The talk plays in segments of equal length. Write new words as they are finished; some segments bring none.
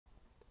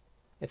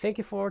Thank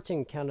you for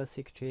watching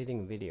candlestick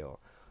trading video.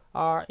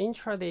 Are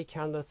intraday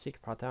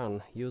candlestick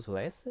pattern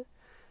useless?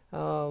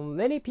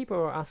 Many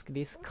people ask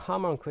this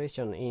common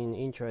question in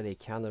intraday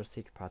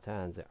candlestick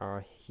patterns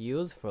are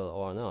useful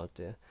or not.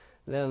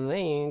 The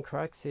main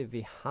crux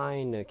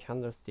behind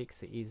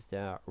candlesticks is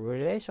the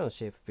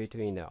relationship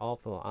between the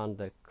open and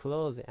the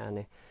close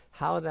and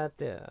how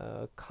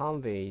that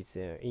conveys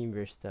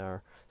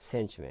investor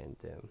sentiment.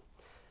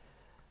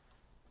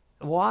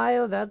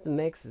 While that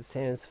makes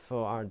sense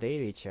for our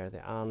daily chart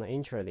and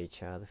intraday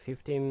chart,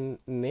 15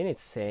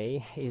 minutes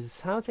say is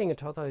something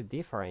totally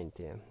different.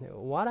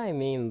 What I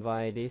mean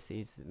by this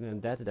is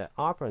that the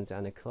opens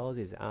and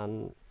closes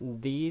and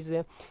these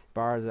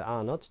bars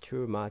are not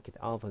true market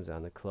opens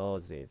and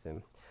closes.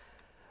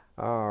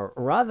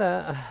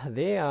 Rather,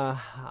 they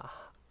are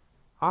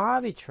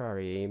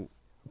arbitrary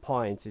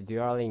points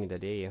during the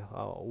day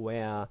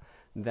where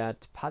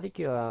that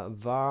particular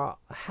bar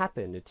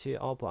happened to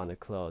open and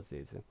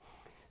closes.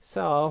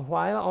 So,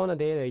 while on a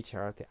daily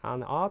chart,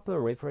 an open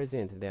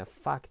represents the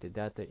fact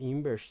that the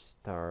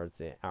investors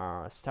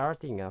are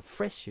starting a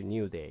fresh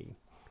new day.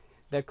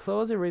 The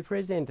close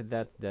represents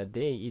that the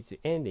day is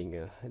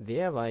ending,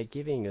 thereby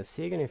giving a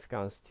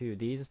significance to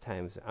these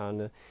times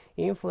and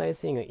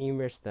influencing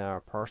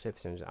investor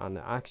perceptions and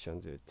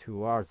actions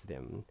towards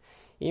them.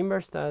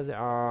 Investors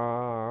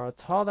are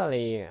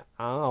totally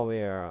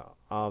unaware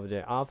of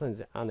the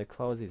opens and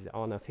closes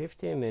on a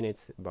 15-minute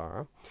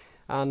bar,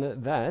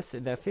 and thus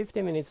the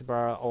 50 minutes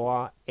bar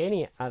or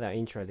any other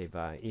intraday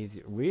bar is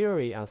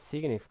really a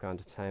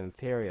significant time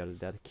period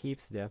that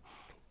keeps the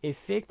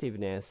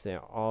effectiveness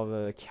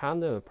of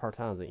candle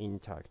patterns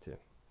intact.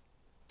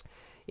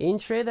 In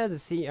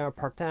traders see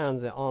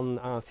patterns on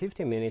a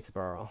 50 minutes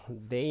bar,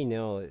 they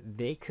know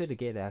they could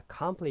get a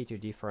completely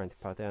different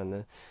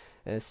pattern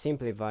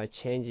simply by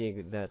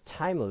changing the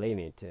time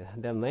limit.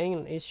 The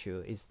main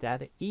issue is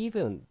that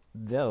even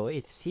though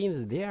it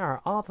seems there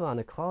are open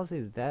and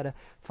closes that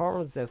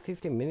forms the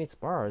 15 minutes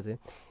bars,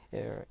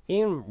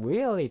 in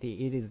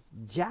reality it is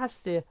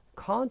just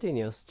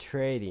continuous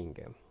trading.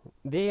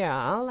 They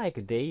are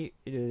unlike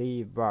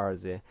daily bars,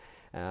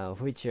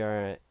 which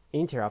are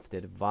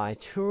interrupted by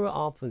true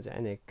opens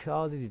and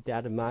closes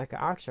that mark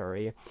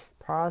actually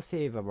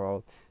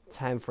perceivable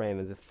time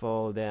frames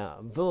for the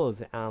bulls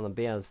and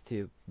bears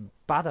to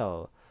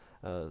battle.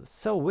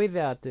 So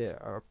without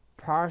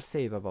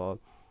perceivable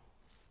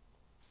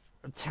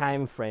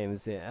time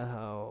frames,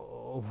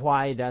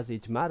 why does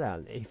it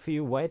matter? If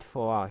you wait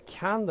for a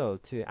candle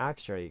to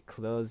actually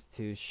close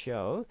to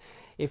show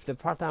if the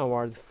pattern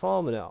was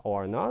formed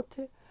or not,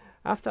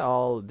 after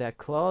all, the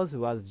close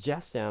was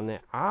just an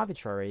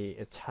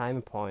arbitrary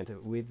time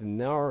point with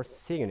no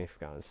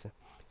significance.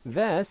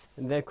 Thus,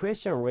 the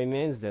question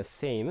remains the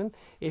same: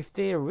 if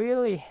they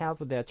really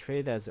help the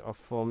traders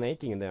for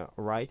making the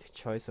right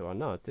choice or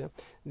not.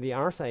 The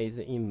answer is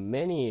in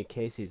many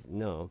cases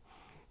no.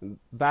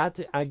 But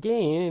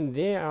again,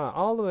 there are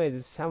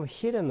always some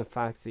hidden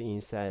facts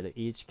inside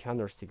each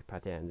candlestick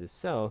pattern,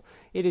 so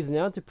it is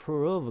not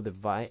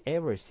proved by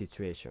every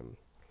situation.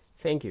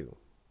 Thank you.